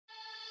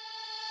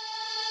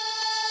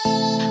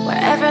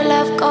Wherever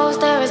love goes,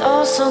 there is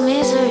also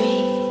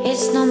misery.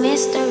 It's no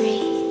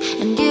mystery.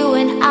 And you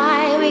and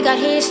I, we got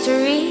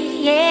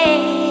history, yeah.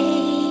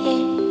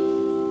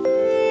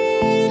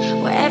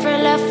 Wherever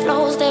love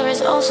flows, there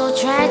is also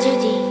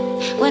tragedy.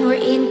 When we're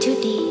in too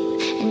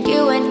deep, and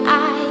you and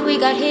I, we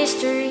got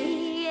history.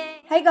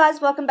 Hey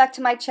guys, welcome back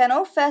to my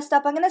channel. First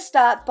up, I'm going to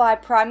start by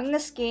priming the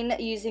skin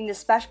using the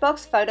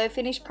Smashbox Photo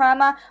Finish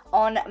Primer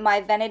on my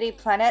Vanity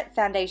Planet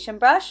foundation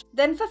brush.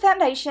 Then for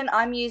foundation,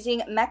 I'm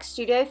using MAC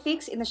Studio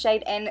Fix in the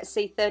shade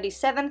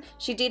NC37.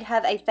 She did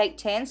have a fake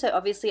tan, so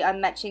obviously I'm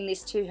matching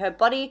this to her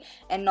body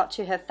and not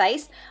to her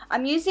face.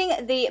 I'm using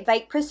the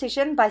Bake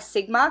Precision by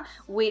Sigma,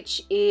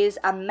 which is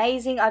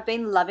amazing. I've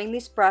been loving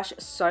this brush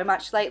so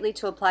much lately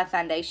to apply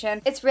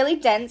foundation. It's really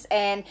dense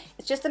and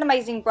it's just an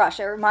amazing brush.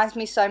 It reminds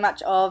me so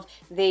much of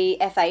the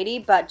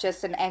F80, but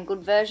just an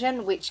angled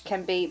version, which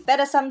can be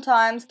better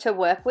sometimes to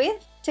work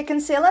with. To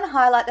conceal and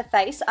highlight the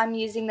face, I'm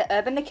using the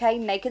Urban Decay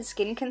Naked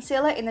Skin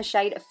Concealer in the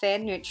shade Fair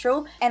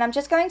Neutral, and I'm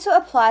just going to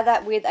apply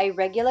that with a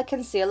regular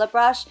concealer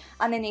brush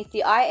underneath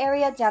the eye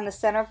area, down the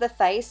center of the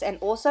face, and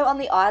also on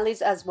the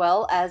eyelids as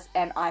well as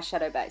an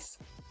eyeshadow base.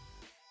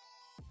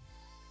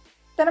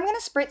 Then I'm going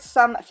to spritz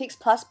some Fix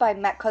Plus by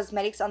MAC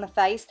Cosmetics on the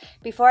face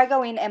before I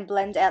go in and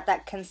blend out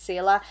that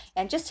concealer,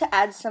 and just to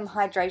add some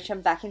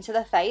hydration back into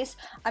the face,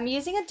 I'm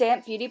using a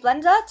damp beauty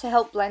blender to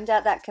help blend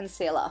out that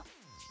concealer.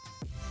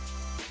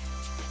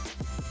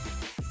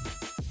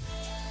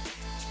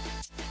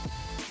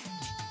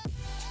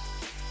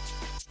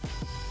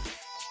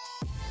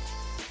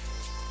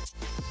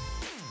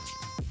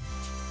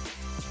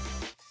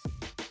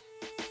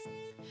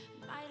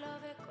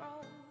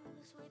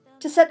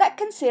 To set that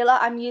concealer,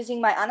 I'm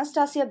using my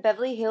Anastasia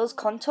Beverly Hills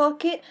Contour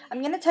Kit. I'm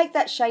going to take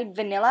that shade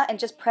Vanilla and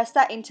just press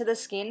that into the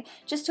skin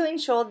just to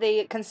ensure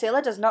the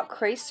concealer does not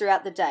crease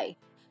throughout the day.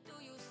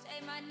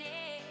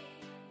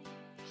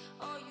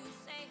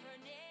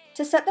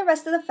 To set the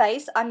rest of the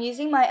face, I'm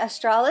using my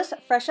Australis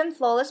Fresh and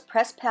Flawless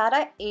Pressed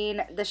Powder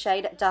in the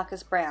shade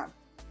Darkest Brown.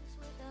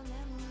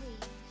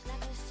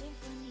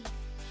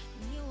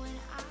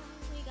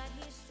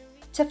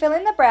 To fill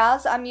in the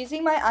brows, I'm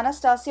using my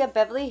Anastasia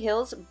Beverly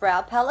Hills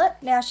Brow Palette.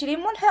 Now, she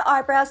didn't want her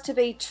eyebrows to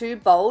be too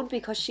bold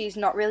because she's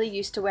not really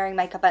used to wearing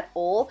makeup at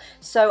all,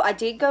 so I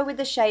did go with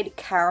the shade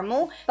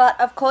Caramel, but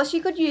of course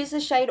you could use the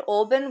shade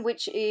Auburn,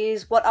 which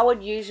is what I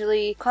would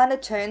usually kind of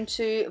turn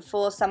to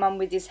for someone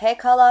with this hair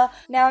color.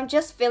 Now I'm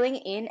just filling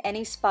in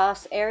any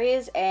sparse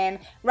areas and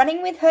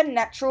running with her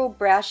natural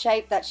brow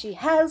shape that she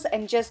has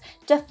and just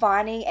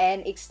defining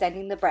and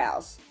extending the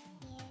brows.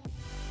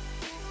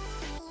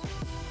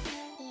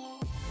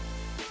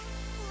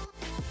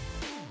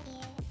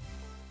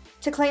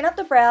 To clean up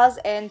the brows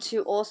and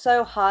to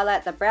also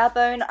highlight the brow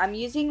bone, I'm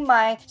using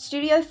my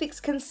Studio Fix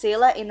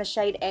Concealer in the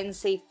shade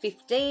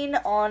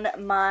NC15 on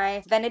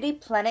my Vanity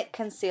Planet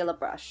concealer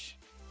brush.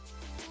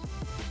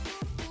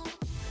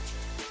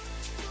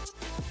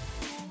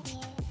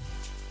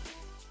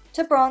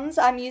 To bronze,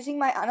 I'm using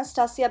my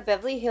Anastasia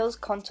Beverly Hills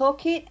Contour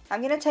Kit.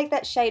 I'm going to take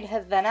that shade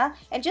Havana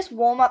and just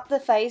warm up the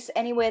face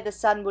anywhere the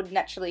sun would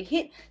naturally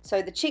hit,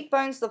 so the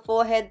cheekbones, the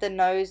forehead, the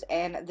nose,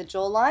 and the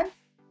jawline.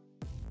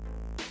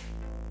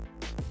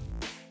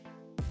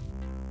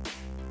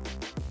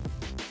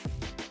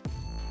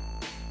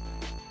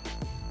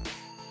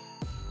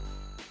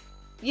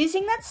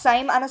 Using that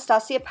same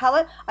Anastasia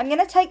palette, I'm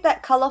going to take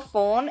that colour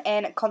Fawn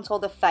and contour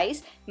the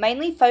face,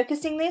 mainly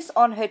focusing this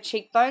on her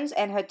cheekbones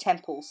and her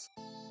temples.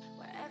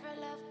 Wherever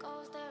love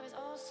goes, there is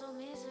also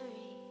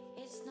misery.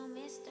 It's no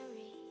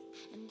mystery.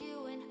 And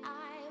you and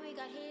I, we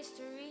got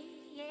history,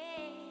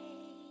 yeah.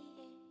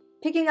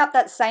 Picking up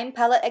that same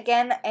palette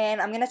again, and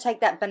I'm going to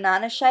take that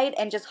banana shade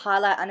and just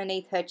highlight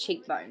underneath her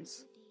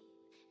cheekbones.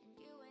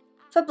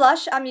 For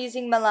blush, I'm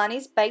using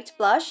Milani's Baked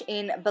Blush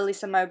in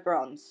Bellissimo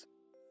Bronze.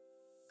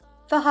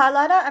 For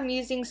highlighter, I'm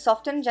using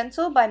Soft and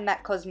Gentle by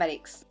MAC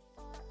Cosmetics.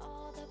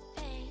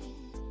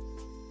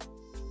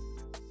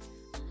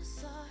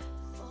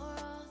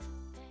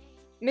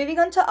 Moving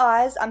on to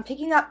eyes, I'm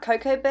picking up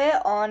Cocoa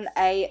Bear on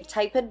a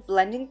tapered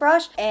blending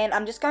brush, and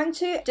I'm just going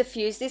to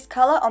diffuse this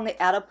colour on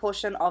the outer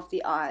portion of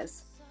the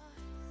eyes.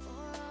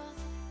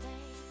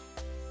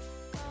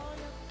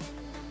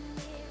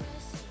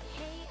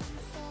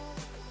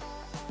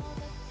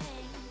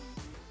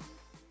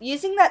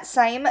 Using that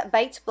same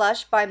Baked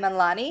Blush by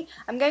Milani,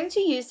 I'm going to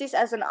use this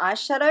as an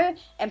eyeshadow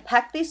and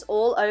pack this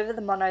all over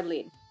the mono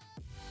lid.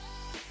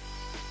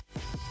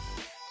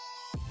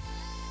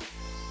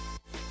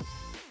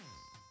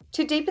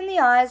 To deepen the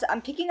eyes,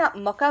 I'm picking up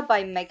Mocha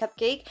by Makeup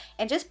Geek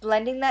and just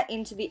blending that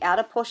into the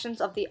outer portions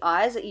of the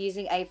eyes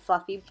using a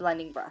fluffy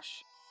blending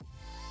brush.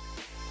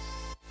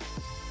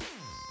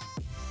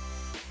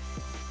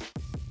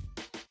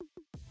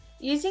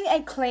 Using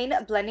a clean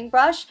blending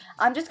brush,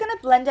 I'm just going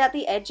to blend out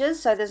the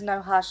edges so there's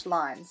no harsh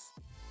lines.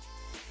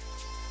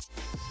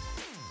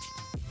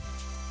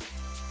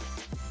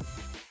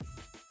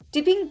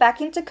 Dipping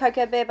back into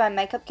Cocoa Bear by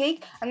Makeup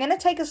Geek, I'm going to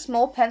take a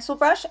small pencil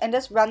brush and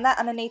just run that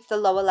underneath the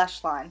lower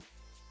lash line.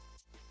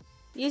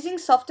 Using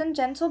Soft and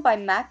Gentle by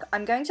MAC,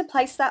 I'm going to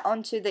place that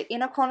onto the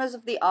inner corners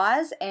of the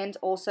eyes and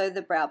also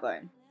the brow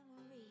bone.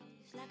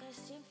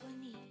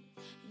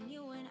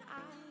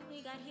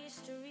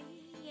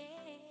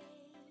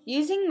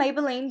 Using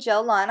Maybelline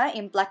Gel Liner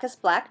in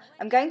Blackest Black,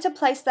 I'm going to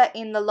place that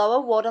in the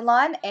lower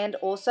waterline and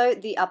also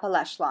the upper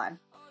lash line.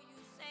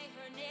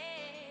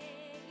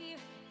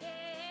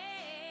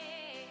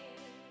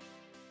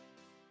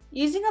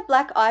 Using a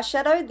black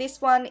eyeshadow,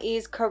 this one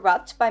is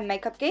Corrupt by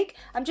Makeup Geek.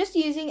 I'm just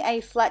using a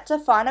flat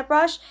definer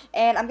brush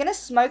and I'm going to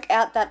smoke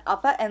out that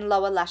upper and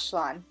lower lash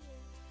line.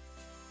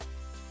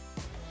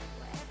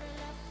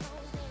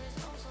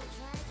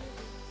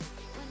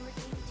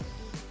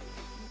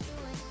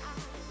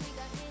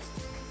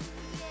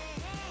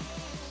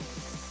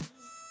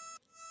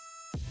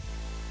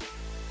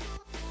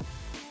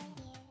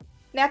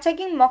 Now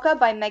taking Mocha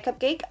by Makeup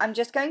Geek, I'm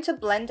just going to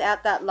blend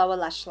out that lower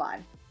lash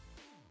line.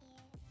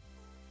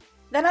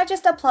 Then I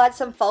just applied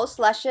some false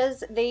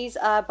lashes. These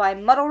are by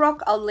Model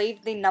Rock. I'll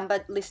leave the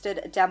number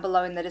listed down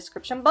below in the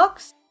description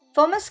box.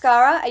 For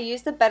mascara, I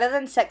used the Better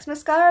Than Sex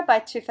mascara by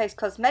Too Faced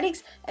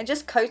Cosmetics and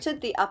just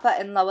coated the upper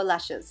and lower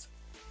lashes.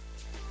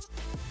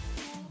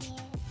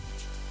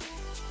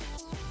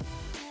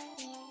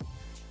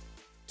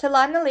 To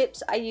line the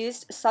lips, I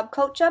used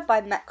Subculture by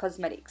MAC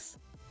Cosmetics.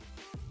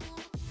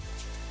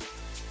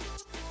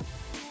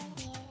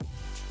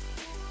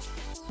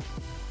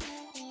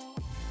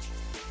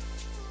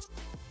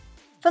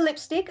 For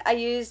lipstick, I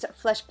used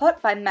Flesh Pot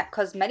by MAC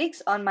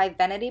Cosmetics on my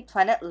Vanity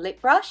Planet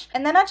lip brush.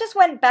 And then I just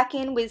went back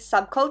in with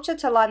Subculture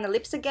to line the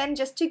lips again,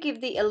 just to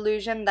give the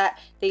illusion that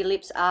the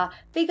lips are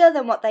bigger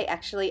than what they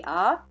actually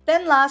are.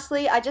 Then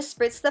lastly, I just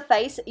spritzed the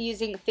face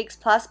using Fix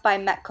Plus by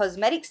MAC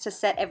Cosmetics to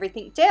set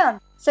everything down.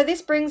 So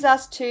this brings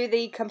us to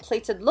the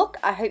completed look.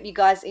 I hope you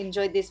guys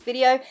enjoyed this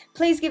video.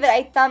 Please give it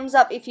a thumbs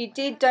up if you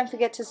did. Don't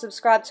forget to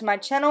subscribe to my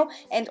channel.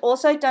 And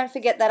also don't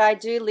forget that I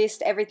do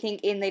list everything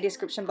in the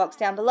description box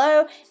down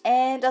below.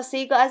 And I'll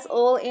see you guys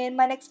all in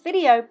my next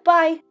video.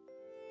 Bye!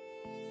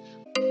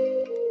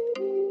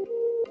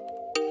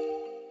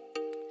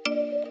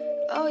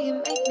 Oh,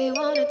 you make me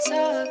wanna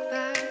talk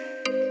back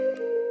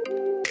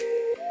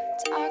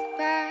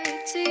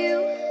to you.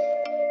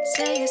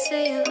 Say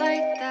it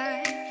like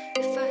that.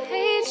 If I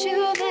hate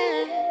you,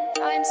 then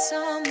find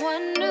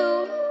someone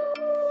new,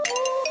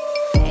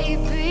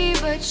 baby.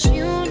 But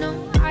you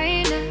know